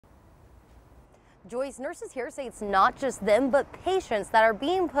Joyce, nurses here say it's not just them, but patients that are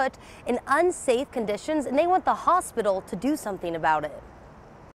being put in unsafe conditions, and they want the hospital to do something about it.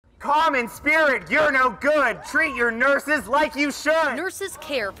 Common spirit, you're no good. Treat your nurses like you should. Nurses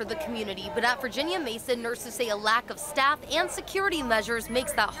care for the community, but at Virginia Mason, nurses say a lack of staff and security measures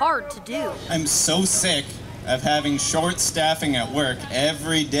makes that hard to do. I'm so sick of having short staffing at work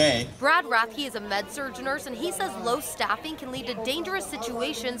every day. Brad Rathke is a med-surg nurse, and he says low staffing can lead to dangerous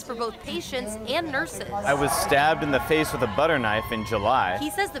situations for both patients and nurses. I was stabbed in the face with a butter knife in July. He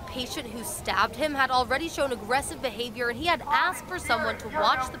says the patient who stabbed him had already shown aggressive behavior, and he had asked for someone to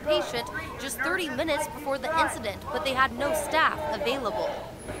watch the patient just 30 minutes before the incident, but they had no staff available.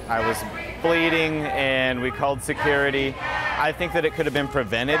 I was bleeding and we called security. I think that it could have been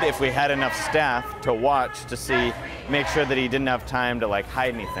prevented if we had enough staff to watch to make sure that he didn't have time to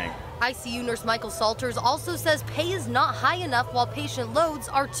hide anything. ICU nurse Michael Salters also says pay is not high enough while patient loads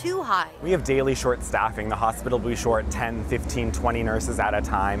are too high. We have daily short staffing. The hospital will be short 10, 15, 20 nurses at a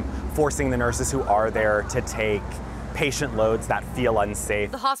time, forcing the nurses who are there to take patient loads that feel unsafe.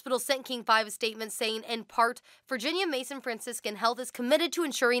 The hospital sent King 5 a statement saying, in part, Virginia Mason Franciscan Health is committed to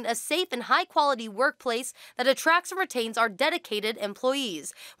ensuring a safe and high-quality workplace that attracts and retains our dedicated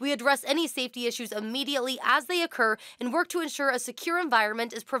employees. We address any safety issues immediately as they occur and work to ensure a secure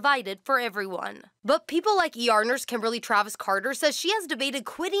environment is provided for everyone. But people like ER nurse Kimberly Travis Carter says she has debated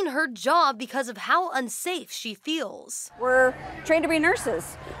quitting her job because of how unsafe she feels. We're trained to be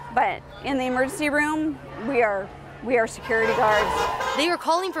nurses, but in the emergency room, we are security guards. They are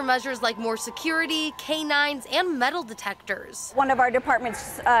calling for measures like more security, canines, and metal detectors. One of our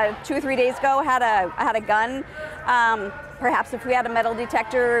departments 2 or 3 days ago had a gun. Perhaps if we had a metal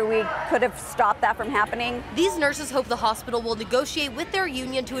detector, we could have stopped that from happening. These nurses hope the hospital will negotiate with their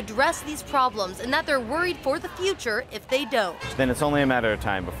union to address these problems, and that they're worried for the future if they don't. Then it's only a matter of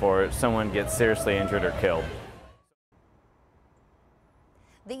time before someone gets seriously injured or killed.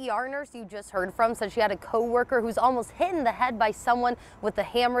 The ER nurse you just heard from said she had a co-worker who's almost hit in the head by someone with a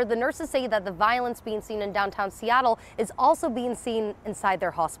hammer. The nurses say that the violence being seen in downtown Seattle is also being seen inside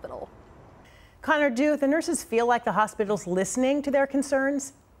their hospital. Connor, do the nurses feel like the hospital's listening to their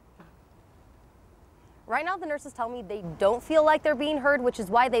concerns? Right now, the nurses tell me they don't feel like they're being heard, which is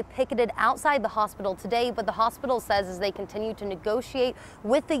why they picketed outside the hospital today. But the hospital says as they continue to negotiate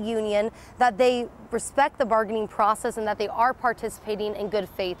with the union that they respect the bargaining process and that they are participating in good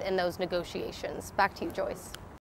faith in those negotiations. Back to you, Joyce.